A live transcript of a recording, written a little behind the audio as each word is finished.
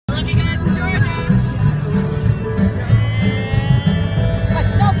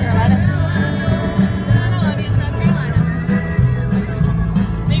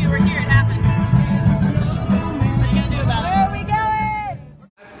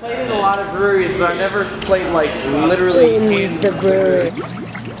lot of breweries, but I've never played like literally in the brewery.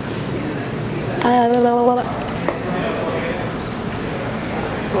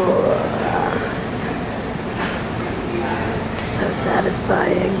 So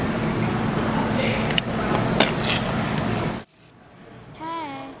satisfying. Hey.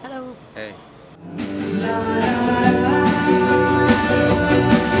 Hello. Hey.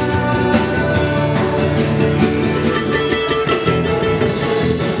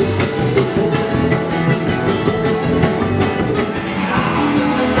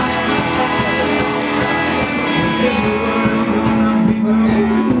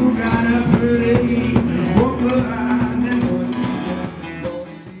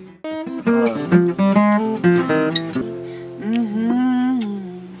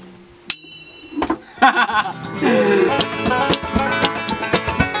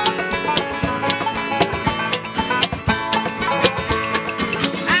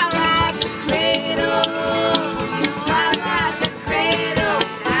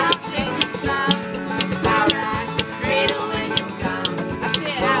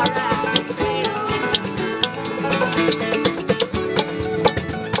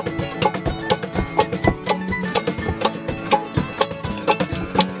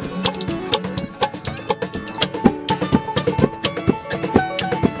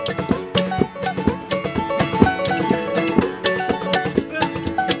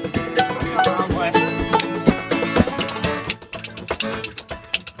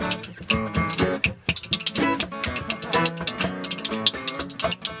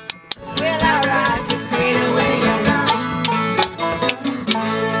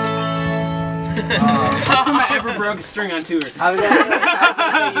 First time I ever broke a string on tour. Happy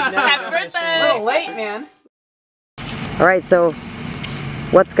birthday! A little late, man. All right, so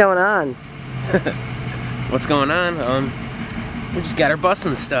what's going on? What's going on? We just got our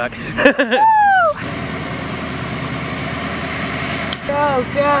busing stuck. Go,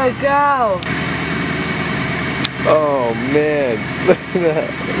 go, go! Oh man, look at that.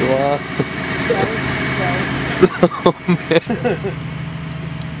 Wow. Oh man.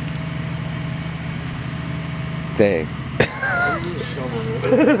 Dang.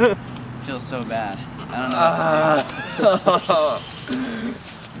 Feels so bad. I don't know.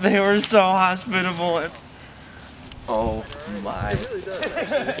 They were so hospitable. Oh my.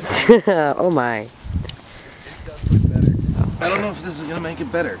 Oh my. I don't know if this is gonna make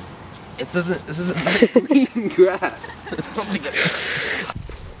it better. This isn't green grass.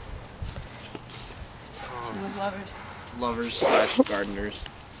 Lovers. Lovers slash gardeners.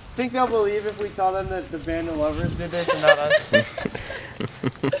 Think they'll believe if we tell them that the band of lovers did this and not us?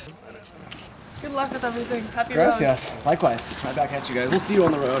 Good luck with everything. Happy Gross, road. yes. Likewise. Right back at you guys. We'll see you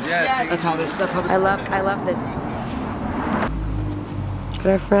on the road. Yeah, Yes. that's how this. I love this. Look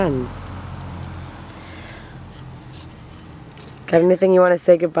at our friends. Got anything you want to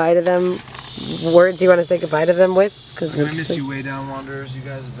say goodbye to them? Words you want to say goodbye to them with? Cause I miss you, Way Down Wanderers. You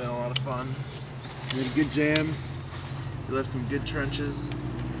guys have been a lot of fun. We had good jams. We left some good trenches.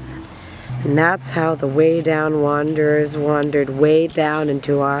 And that's how the Way Down Wanderers wandered way down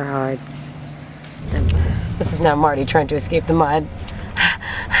into our hearts. And this is now Marty trying to escape the mud.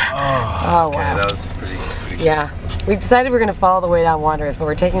 Oh, Okay, wow. that was pretty Yeah. We've decided we're going to follow the Way Down Wanderers, but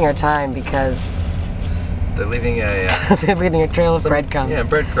we're taking our time because They're leaving a they're leading a trail of breadcrumbs. Yeah,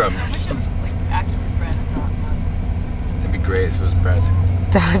 breadcrumbs. I wish it was like actually bread and not mud. It'd be great if it was bread.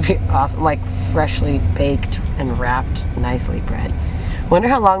 That would be awesome. Like freshly baked and wrapped nicely bread. Wonder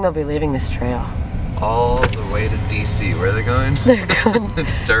how long they'll be leaving this trail. All the way to DC. Where are they going? They're going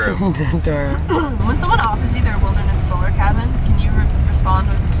Durham. to Durham. When someone offers you their wilderness solar cabin, can you respond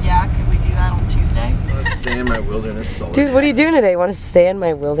with, yeah, could we do that on Tuesday? Let's stay in my wilderness solar. Dude, what are you doing today? Want to stay in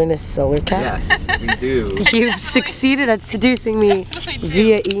my wilderness solar cabin? Yes, we do. You've succeeded at seducing me Definitely do.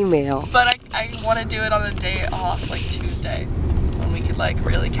 via email. But I want to do it on a day off, like Tuesday, when we could like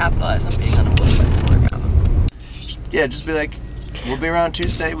really capitalize on being on a wilderness solar cabin. Yeah, just be like, we'll be around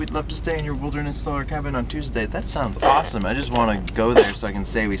Tuesday. We'd love to stay in your wilderness solar cabin on Tuesday. That sounds awesome. I just want to go there so I can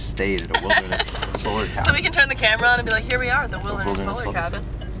say we stayed at a wilderness solar cabin. So we can turn the camera on and be like, here we are at the wilderness solar cabin.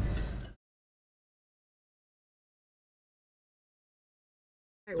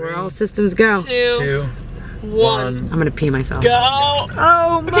 Where all systems go. 2, 1. I'm gonna pee myself. Go!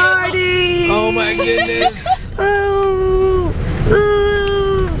 Oh, Marty! Oh my goodness. Oh.